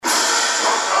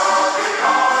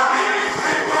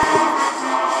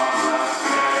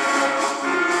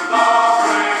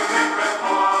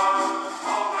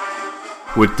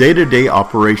With day-to-day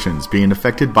operations being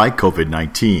affected by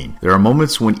COVID-19, there are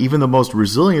moments when even the most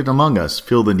resilient among us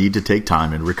feel the need to take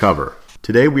time and recover.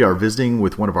 Today we are visiting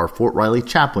with one of our Fort Riley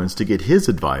chaplains to get his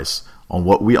advice on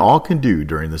what we all can do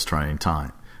during this trying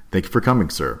time. Thank you for coming,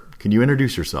 sir. Can you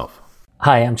introduce yourself?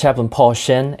 Hi, I'm Chaplain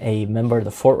Shin, a member of the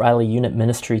Fort Riley Unit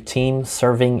Ministry team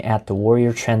serving at the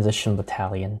Warrior Transition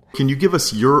Battalion. Can you give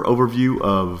us your overview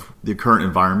of the current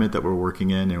environment that we're working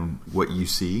in and what you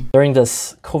see? During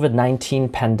this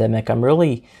COVID-19 pandemic, I'm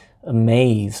really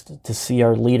amazed to see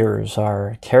our leaders,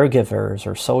 our caregivers,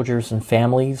 our soldiers and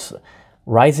families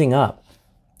rising up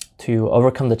to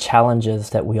overcome the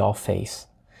challenges that we all face.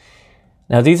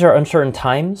 Now, these are uncertain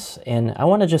times, and I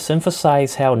want to just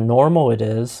emphasize how normal it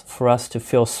is for us to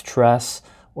feel stress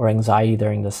or anxiety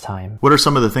during this time. What are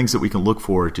some of the things that we can look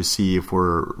for to see if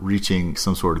we're reaching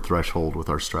some sort of threshold with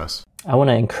our stress? I want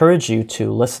to encourage you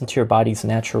to listen to your body's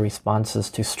natural responses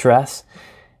to stress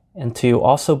and to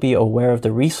also be aware of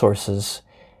the resources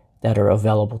that are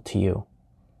available to you.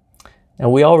 Now,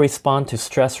 we all respond to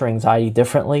stress or anxiety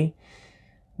differently.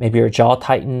 Maybe your jaw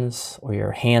tightens or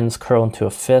your hands curl into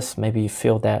a fist. Maybe you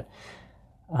feel that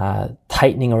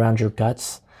tightening around your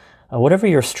guts. Whatever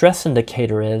your stress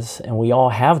indicator is, and we all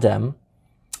have them,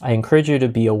 I encourage you to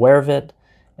be aware of it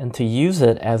and to use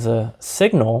it as a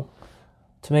signal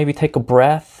to maybe take a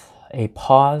breath, a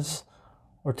pause,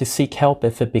 or to seek help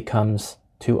if it becomes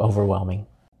too overwhelming.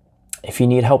 If you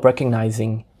need help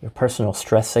recognizing your personal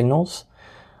stress signals,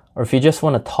 or if you just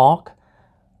want to talk,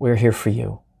 we're here for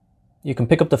you. You can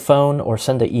pick up the phone or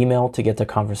send an email to get the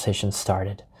conversation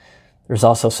started. There's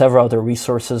also several other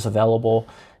resources available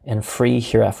and free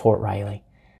here at Fort Riley.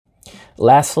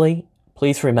 Lastly,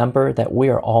 please remember that we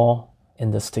are all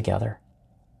in this together.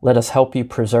 Let us help you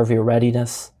preserve your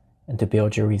readiness and to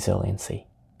build your resiliency.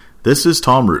 This is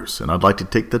Tom Roos, and I'd like to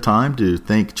take the time to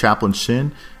thank Chaplain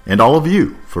Shin and all of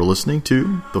you for listening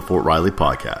to the Fort Riley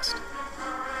Podcast.